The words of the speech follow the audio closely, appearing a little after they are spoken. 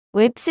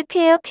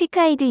웹스퀘어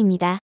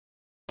퀵하이드입니다.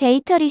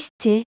 데이터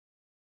리스트,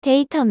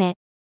 데이터맵,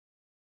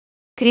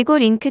 그리고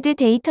링크드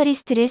데이터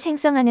리스트를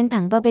생성하는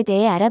방법에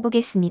대해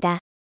알아보겠습니다.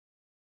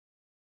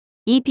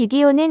 이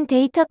비디오는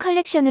데이터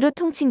컬렉션으로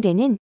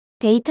통칭되는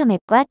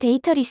데이터맵과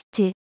데이터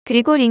리스트,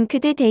 그리고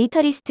링크드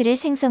데이터 리스트를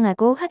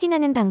생성하고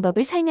확인하는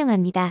방법을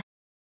설명합니다.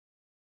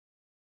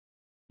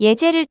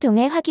 예제를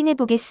통해 확인해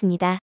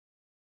보겠습니다.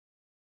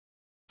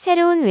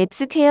 새로운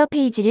웹스퀘어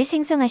페이지를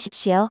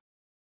생성하십시오.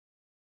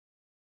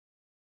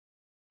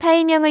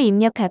 파일명을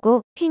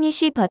입력하고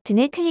피니쉬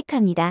버튼을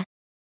클릭합니다.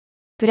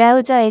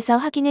 브라우저에서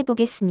확인해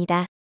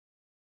보겠습니다.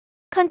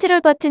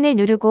 컨트롤 버튼을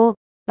누르고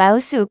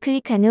마우스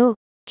우클릭한 후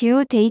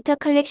뷰 데이터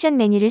컬렉션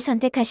메뉴를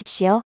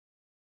선택하십시오.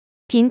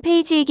 빈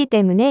페이지이기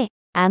때문에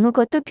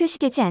아무것도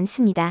표시되지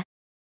않습니다.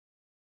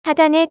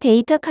 하단의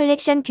데이터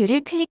컬렉션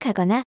뷰를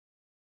클릭하거나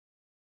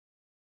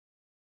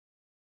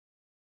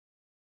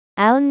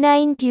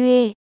아웃라인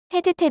뷰의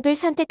헤드 탭을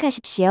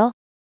선택하십시오.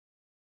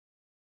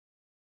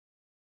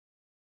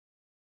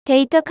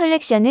 데이터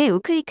컬렉션을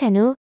우클릭한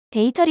후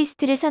데이터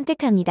리스트를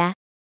선택합니다.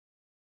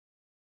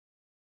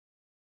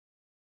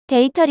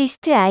 데이터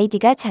리스트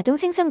아이디가 자동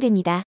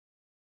생성됩니다.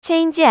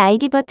 체인지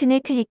아이디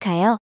버튼을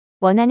클릭하여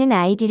원하는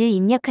아이디를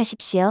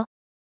입력하십시오.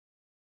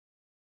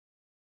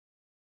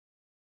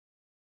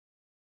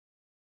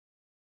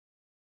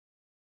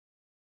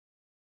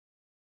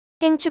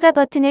 행 추가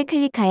버튼을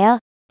클릭하여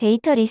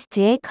데이터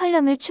리스트에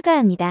컬럼을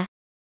추가합니다.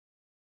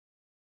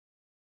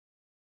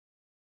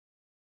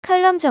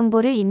 컬럼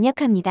정보를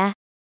입력합니다.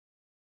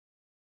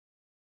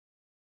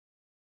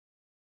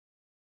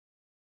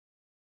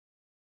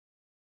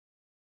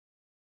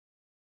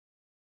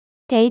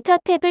 데이터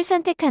탭을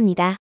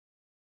선택합니다.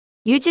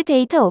 유즈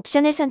데이터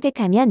옵션을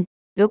선택하면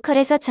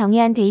로컬에서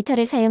정의한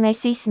데이터를 사용할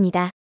수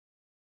있습니다.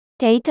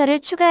 데이터를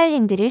추가할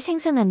행들을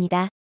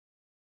생성합니다.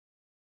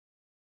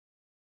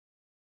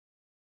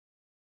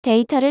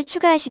 데이터를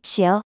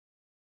추가하십시오.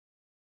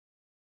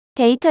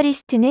 데이터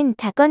리스트는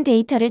닫건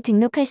데이터를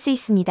등록할 수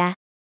있습니다.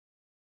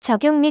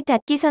 적용 및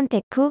닫기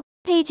선택 후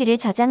페이지를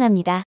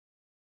저장합니다.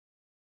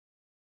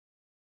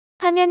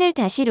 화면을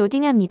다시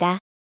로딩합니다.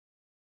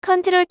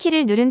 컨트롤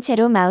키를 누른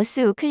채로 마우스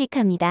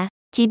우클릭합니다.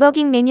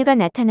 디버깅 메뉴가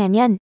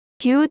나타나면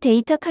뷰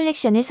데이터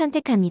컬렉션을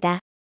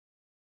선택합니다.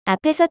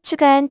 앞에서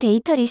추가한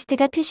데이터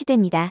리스트가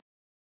표시됩니다.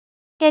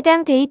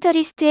 해당 데이터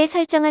리스트에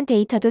설정한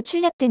데이터도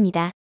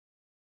출력됩니다.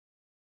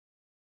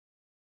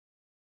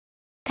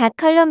 각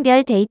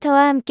컬럼별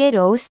데이터와 함께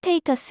로우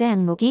스테이터스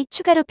항목이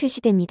추가로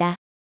표시됩니다.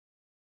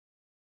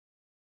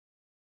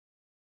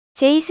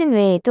 제이슨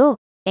외에도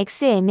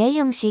XML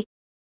형식,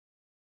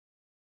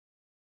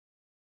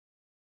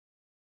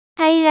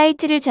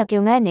 하이라이트를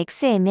적용한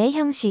XML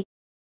형식,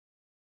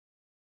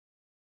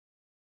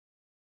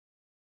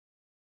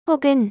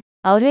 혹은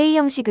어레이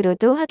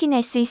형식으로도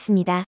확인할 수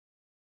있습니다.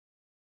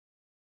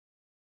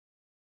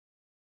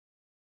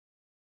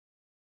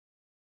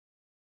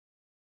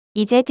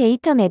 이제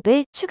데이터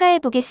맵을 추가해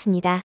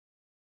보겠습니다.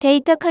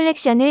 데이터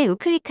컬렉션을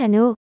우클릭한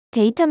후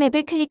데이터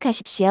맵을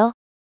클릭하십시오.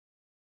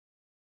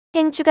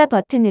 행 추가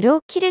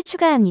버튼으로 키를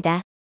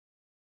추가합니다.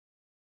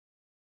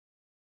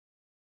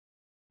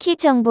 키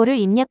정보를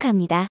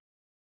입력합니다.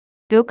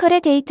 로컬의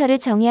데이터를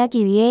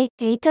정의하기 위해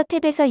데이터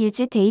탭에서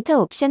유즈 데이터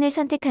옵션을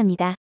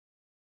선택합니다.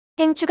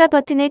 행 추가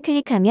버튼을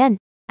클릭하면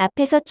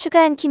앞에서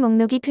추가한 키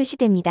목록이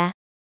표시됩니다.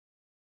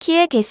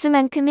 키의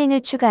개수만큼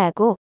행을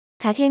추가하고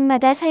각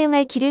행마다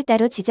사용할 키를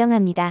따로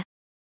지정합니다.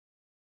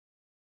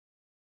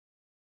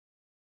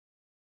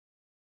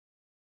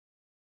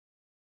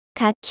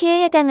 각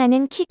키에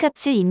해당하는 키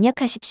값을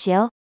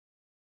입력하십시오.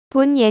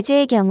 본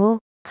예제의 경우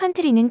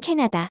컨트리는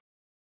캐나다,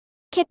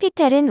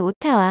 캐피탈은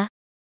오타와,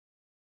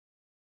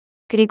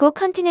 그리고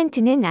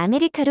컨티넨트는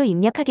아메리카로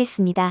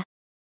입력하겠습니다.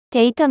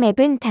 데이터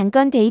맵은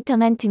단건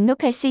데이터만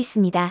등록할 수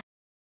있습니다.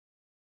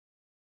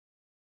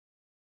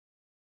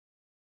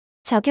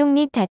 적용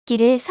및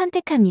닫기를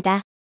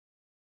선택합니다.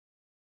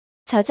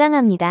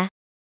 저장합니다.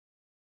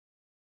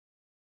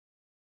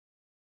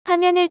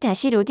 화면을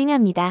다시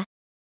로딩합니다.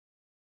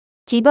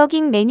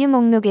 디버깅 메뉴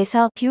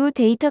목록에서 뷰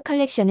데이터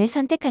컬렉션을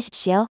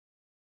선택하십시오.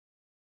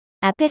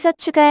 앞에서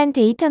추가한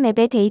데이터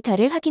맵의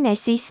데이터를 확인할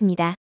수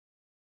있습니다.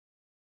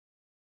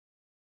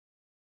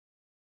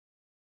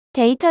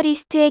 데이터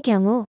리스트의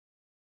경우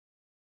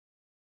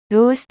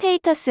로우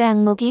스테이터스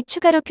항목이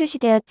추가로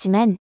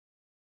표시되었지만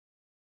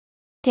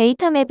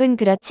데이터 맵은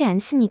그렇지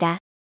않습니다.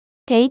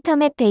 데이터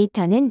맵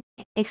데이터는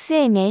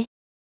XML,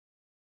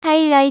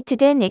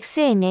 하이라이트된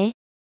XML,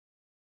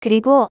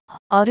 그리고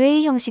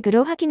어레이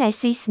형식으로 확인할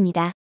수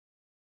있습니다.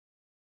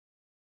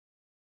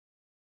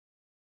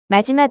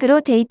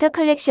 마지막으로 데이터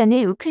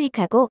컬렉션을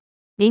우클릭하고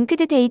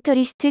링크드 데이터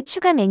리스트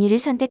추가 메뉴를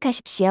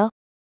선택하십시오.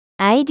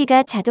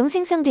 아이디가 자동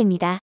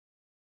생성됩니다.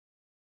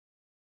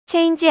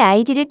 체인지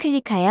아이디를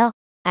클릭하여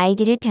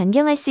아이디를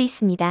변경할 수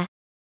있습니다.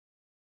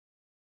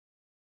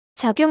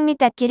 적용 및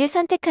닫기를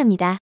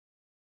선택합니다.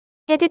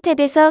 헤드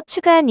탭에서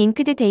추가한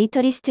링크드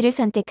데이터 리스트를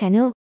선택한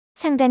후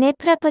상단의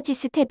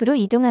프로퍼티스 탭으로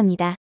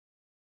이동합니다.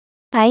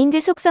 바인드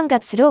속성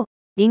값으로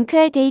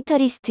링크할 데이터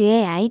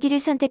리스트의 아이디를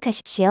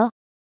선택하십시오.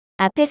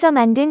 앞에서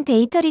만든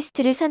데이터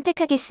리스트를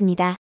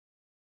선택하겠습니다.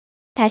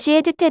 다시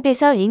헤드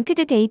탭에서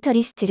링크드 데이터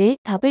리스트를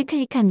더블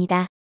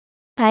클릭합니다.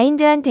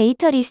 바인드한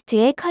데이터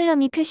리스트의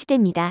컬럼이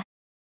표시됩니다.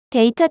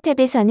 데이터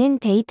탭에서는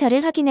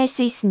데이터를 확인할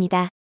수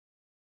있습니다.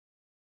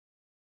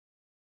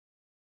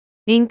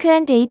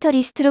 링크한 데이터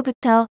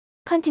리스트로부터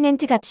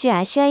컨티넨트 값이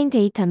아시아인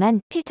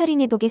데이터만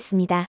필터링해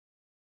보겠습니다.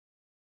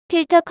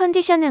 필터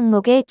컨디션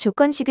항목에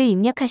조건식을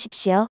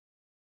입력하십시오.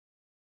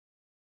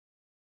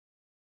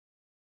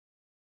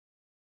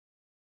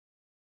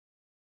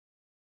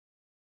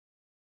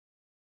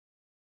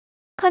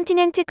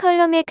 컨티넨트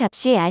컬럼의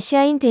값이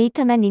아시아인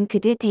데이터만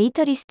링크드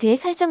데이터 리스트에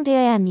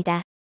설정되어야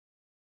합니다.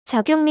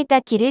 적용 및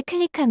닫기를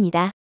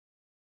클릭합니다.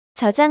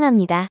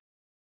 저장합니다.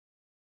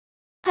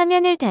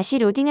 화면을 다시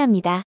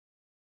로딩합니다.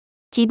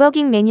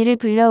 디버깅 메뉴를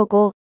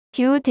불러오고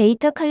뷰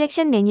데이터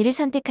컬렉션 메뉴를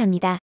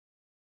선택합니다.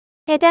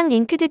 해당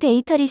링크드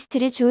데이터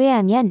리스트를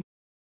조회하면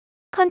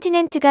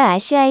컨티넨트가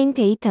아시아인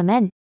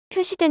데이터만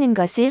표시되는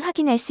것을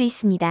확인할 수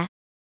있습니다.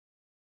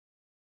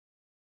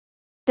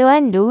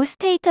 또한 로우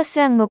스테이터스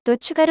항목도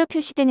추가로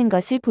표시되는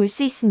것을 볼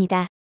수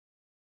있습니다.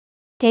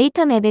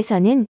 데이터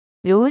맵에서는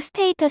로우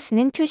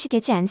스테이터스는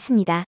표시되지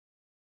않습니다.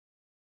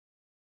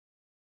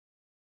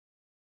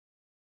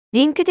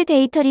 링크드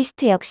데이터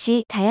리스트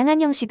역시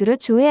다양한 형식으로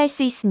조회할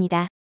수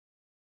있습니다.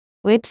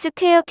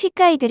 웹스퀘어 퀵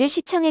가이드를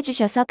시청해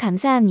주셔서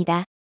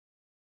감사합니다.